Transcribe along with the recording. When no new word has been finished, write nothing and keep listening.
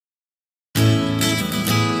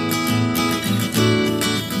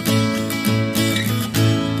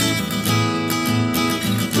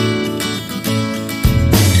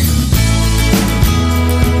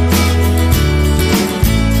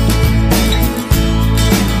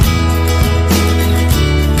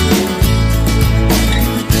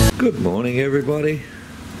morning everybody.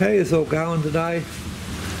 How is all going today?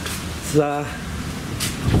 It's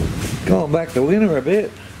going back to winter a bit,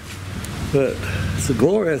 but it's a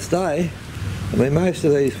glorious day. I mean, most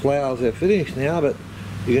of these flowers are finished now, but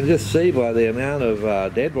you can just see by the amount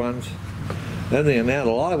of dead ones and the amount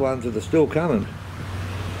of live ones that are still coming.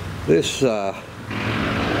 This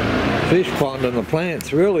fish pond and the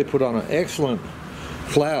plants really put on an excellent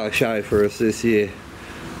flower show for us this year.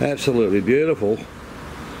 Absolutely beautiful.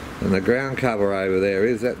 And the ground cover over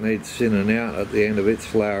there that needs thinning out at the end of its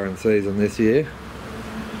flowering season this year.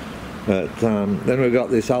 But then we've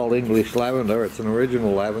got this old English lavender. It's an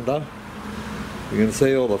original lavender. You can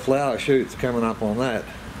see all the flower shoots coming up on that.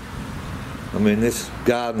 I mean, this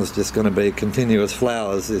garden's just going to be continuous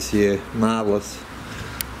flowers this year. Marvellous.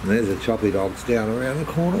 And there's a choppy dog's down around the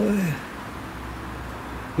corner there.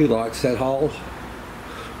 He likes that hole.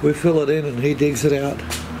 We fill it in and he digs it out.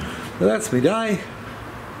 But that's me day.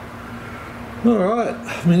 Alright,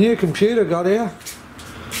 my new computer got here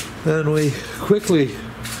and we quickly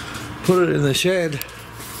put it in the shed,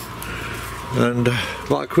 and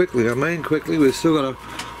by quickly I mean quickly, we've still got to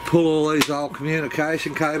pull all these old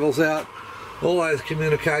communication cables out. All those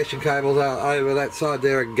communication cables out over that side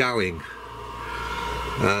there are going.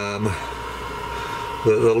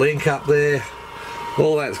 The link up there,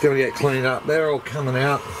 all that's going to get cleaned up. They're all coming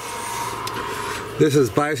out. This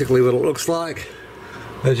is basically what it looks like.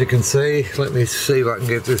 As you can see, let me see if I can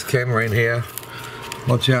get this camera in here.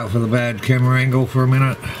 Watch out for the bad camera angle for a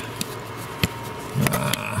minute.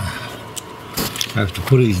 Have to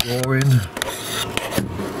put his door in.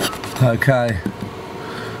 Okay,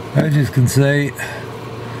 as you can see,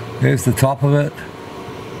 there's the top of it.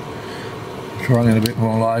 Try and get a bit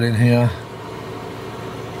more light in here.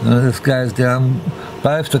 Now this goes down.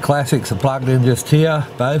 Both the classics are plugged in just here,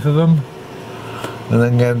 both of them, and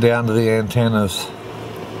then go down to the antennas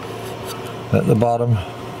at the bottom.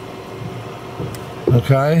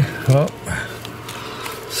 Okay, well,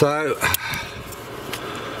 so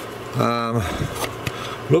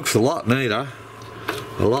looks a lot neater,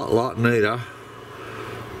 a lot neater.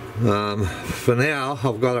 For now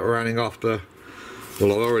I've got it running off the,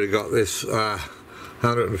 well, I've already got this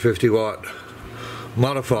 150 watt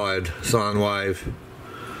modified sine wave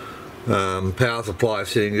power supply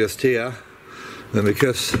sitting just here, and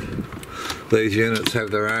because these units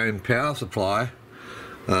have their own power supply,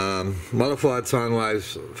 modified sine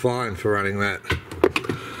wave's fine for running that.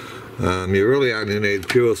 You really only need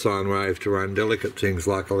pure sine wave to run delicate things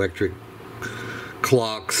like electric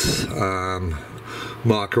clocks,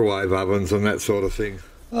 microwave ovens and that sort of thing.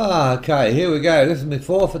 Okay, here we go. This is my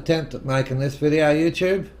fourth attempt at making this video,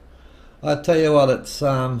 YouTube. I tell you what, it's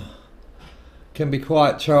can be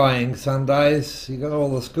quite trying some days. You got all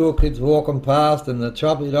the school kids walking past and the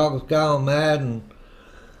choppy dog's going mad, and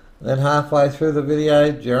then halfway through the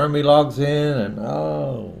video Jeremy logs in and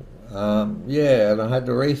yeah, and I had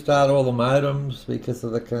to restart all the modems because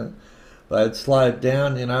of they'd slowed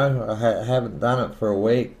down, you know. I haven't done it for a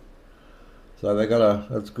week, so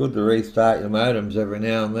it's good to restart your modems every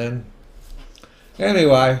now and then.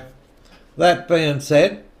 Anyway, that being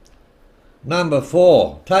said, number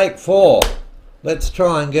 4, take 4. Let's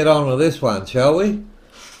try and get on with this one, shall we?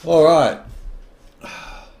 Alright.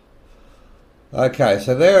 Okay,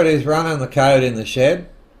 so there it is running the code in the shed.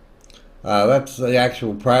 That's the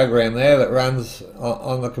actual program there that runs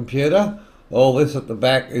on the computer. All this at the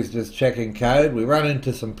back is just checking code. We run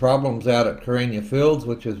into some problems out at Carina Fields,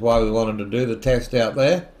 which is why we wanted to do the test out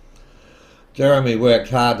there. Jeremy worked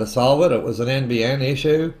hard to solve it. It was an NBN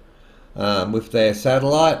issue with their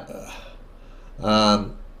satellite.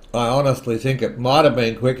 I honestly think it might have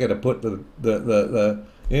been quicker to put the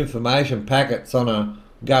information packets on a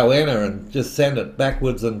goanna and just send it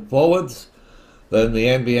backwards and forwards than the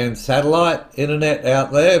NBN satellite internet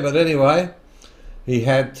out there. But anyway, he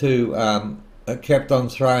had to kept on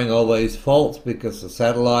throwing all these faults because the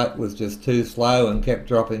satellite was just too slow and kept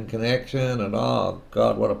dropping connection, and oh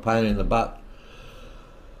god, what a pain in the butt.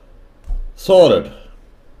 Sorted.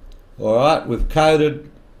 Alright, we've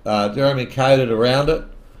coded, Jeremy coded around it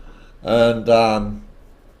and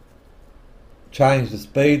changed the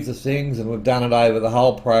speeds of things, and we've done it over the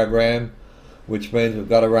whole program, which means we've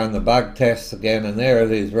got to run the bug tests again, and there it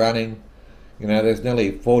is running. You know, there's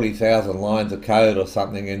nearly 40,000 lines of code or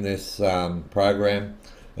something in this program.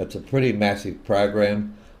 It's a pretty massive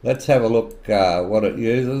program. Let's have a look what it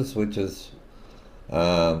uses, which is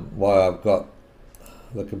why I've got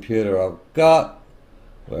the computer I've got.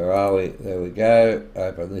 Where are we? There we go.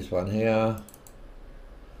 Open this one here.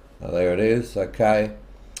 Oh, there it is. Okay.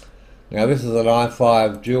 Now this is an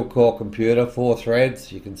i5 dual core computer, 4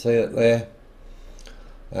 threads. You can see it there.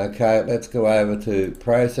 Okay, let's go over to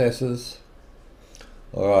processors.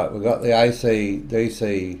 Alright, we've got the AC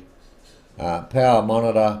DC power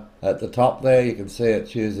monitor at the top there. You can see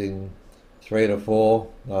it's using 3 to 4.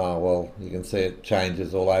 Well, you can see it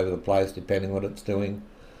changes all over the place depending what it's doing.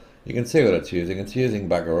 You can see what it's using. It's using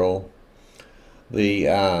bugger all.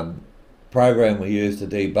 The program we use to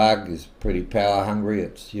debug is pretty power hungry.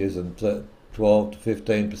 It's using 12 to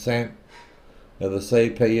 15% of the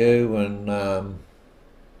CPU and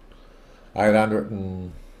 800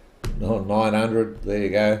 and 900, there you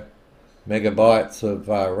go, megabytes of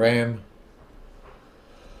RAM.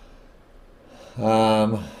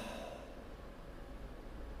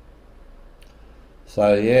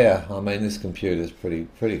 So yeah, I mean, this computer's pretty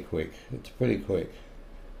quick. It's pretty quick.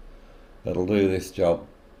 It'll do this job,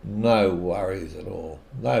 no worries at all.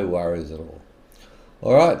 No worries at all.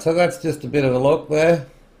 Alright, so that's just a bit of a look there.